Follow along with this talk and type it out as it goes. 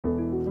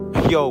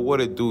Yo,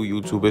 what it do,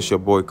 YouTube? It's your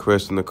boy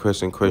Chris from the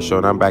Chris and Chris Show,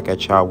 and I'm back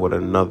at y'all with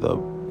another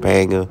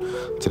banger.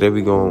 Today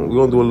we're gonna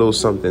do a little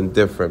something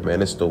different,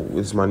 man. It's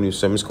my new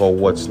segment. It's called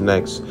What's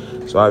Next.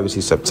 So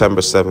obviously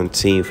September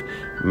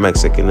 17th,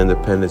 Mexican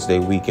Independence Day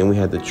weekend, we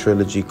had the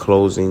trilogy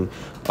closing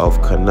of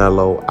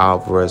Canelo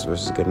Alvarez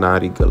versus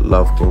Gennady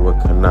Golovkin, where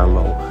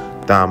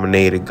Canelo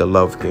dominated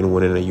Golovkin,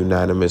 winning a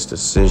unanimous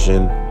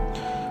decision,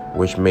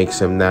 which makes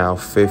him now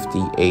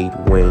 58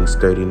 wins,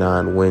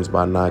 39 wins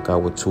by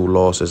knockout with 2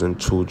 losses and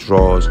 2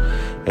 draws.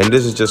 And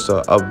this is just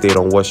an update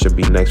on what should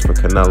be next for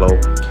Canelo.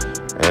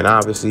 And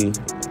obviously,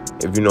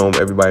 if you know him,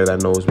 everybody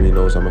that knows me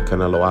knows I'm a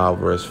Canelo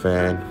Alvarez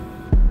fan.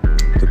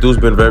 The dude's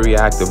been very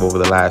active over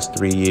the last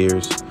 3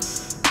 years.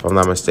 If I'm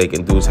not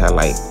mistaken, dude's had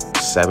like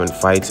 7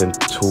 fights in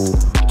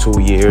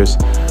two years.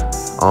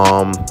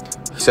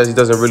 He says he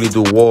doesn't really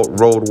do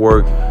road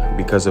work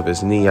because of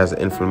his knee. He has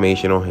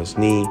inflammation on his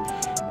knee,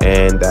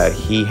 and that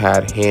he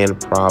had hand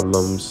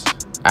problems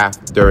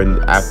after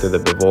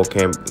the Bivol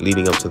camp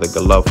leading up to the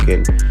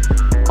Golovkin.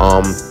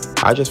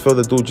 I just feel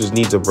the dude just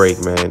needs a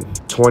break, man.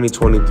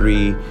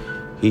 2023,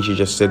 he should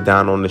just sit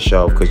down on the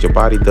shelf because your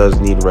body does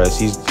need rest.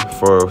 He's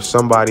for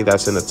somebody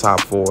that's in the top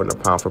 4 in the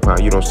pound for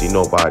pound. You don't see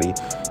nobody.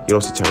 You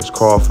don't see Terrence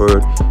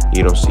Crawford.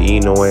 You don't see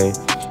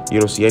Inoue. You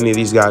don't see any of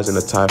these guys in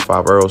the top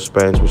 5. Errol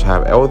Spence, which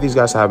have all these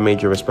guys have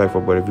major respect for.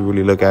 But if you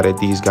really look at it,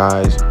 these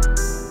guys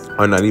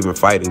are not even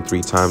fighting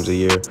 3 times a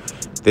year.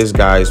 This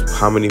guy's,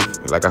 how many,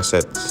 like I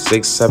said,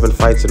 6, 7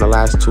 fights in the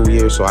last 2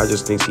 years. So I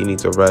just think he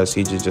needs a rest.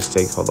 He just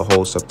take the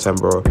whole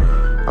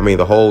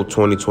the whole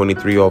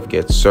 2023 off,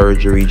 get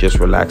surgery, just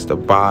relax the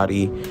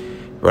body,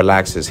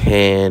 relax his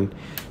hand.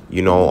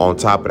 You know, on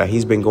top of that,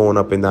 he's been going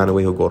up and down the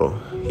way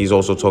he's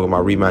also talking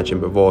about rematching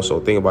Bivol. So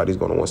think about it, he's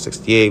going to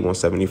 168,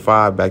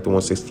 175, back to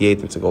 168,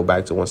 and to go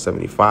back to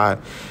 175.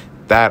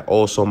 That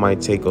also might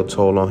take a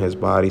toll on his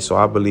body. So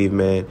I believe,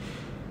 man,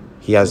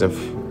 he hasn't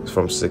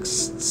from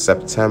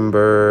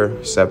September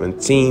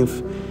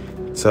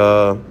 17th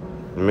to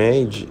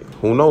May,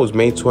 who knows,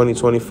 May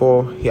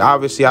 2024.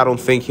 I don't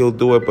think he'll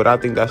do it, but I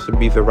think that should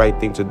be the right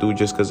thing to do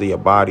just because of your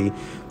body.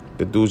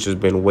 The dude's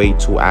just been way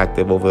too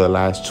active over the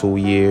last 2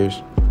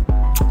 years.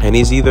 And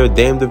he's either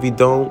damned if he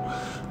don't.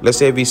 Let's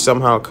say if he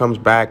somehow comes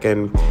back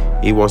and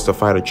he wants to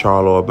fight a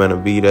Charlo or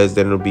Benavidez,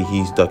 then it'll be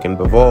he's ducking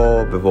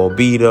Bivol. Bivol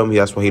beat him.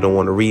 That's why he don't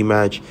want to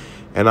rematch.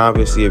 And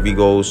obviously, if he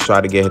goes try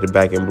to get hit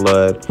back in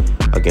blood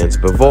against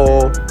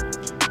Bivol,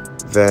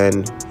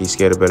 then he's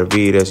scared of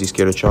Benavidez, he's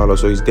scared of Charlo.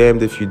 So he's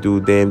damned if you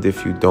do, damned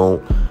if you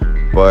don't.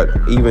 But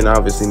even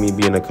obviously me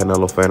being a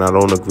Canelo fan, I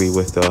don't agree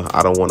with the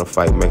I don't want to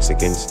fight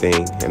Mexicans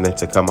thing. And then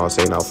to come out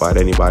saying I'll fight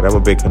anybody. I'm a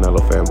big Canelo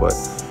fan, but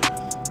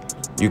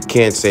you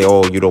can't say,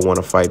 oh, you don't want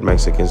to fight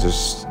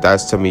Mexicans.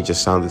 That's to me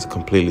just sounded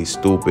completely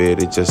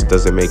stupid. It just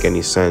doesn't make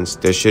any sense.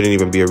 There shouldn't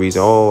even be a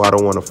reason, oh, I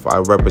don't want to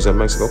fight, represent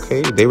Mexico.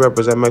 Okay, they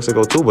represent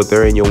Mexico too, but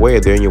they're in your way.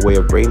 They're in your way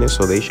of greatness,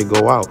 so they should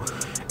go out.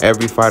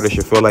 Every fighter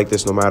should feel like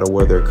this no matter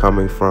where they're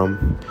coming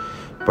from.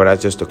 But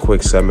that's just a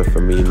quick segment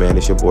for me, man.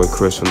 It's your boy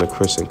Chris from the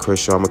Chris and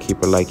Chris Show. I'm going to keep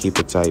it light, keep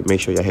it tight. Make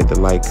sure y'all hit the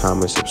like,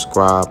 comment,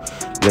 subscribe.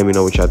 Let me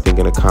know what y'all think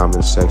in the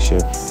comment section.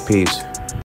 Peace.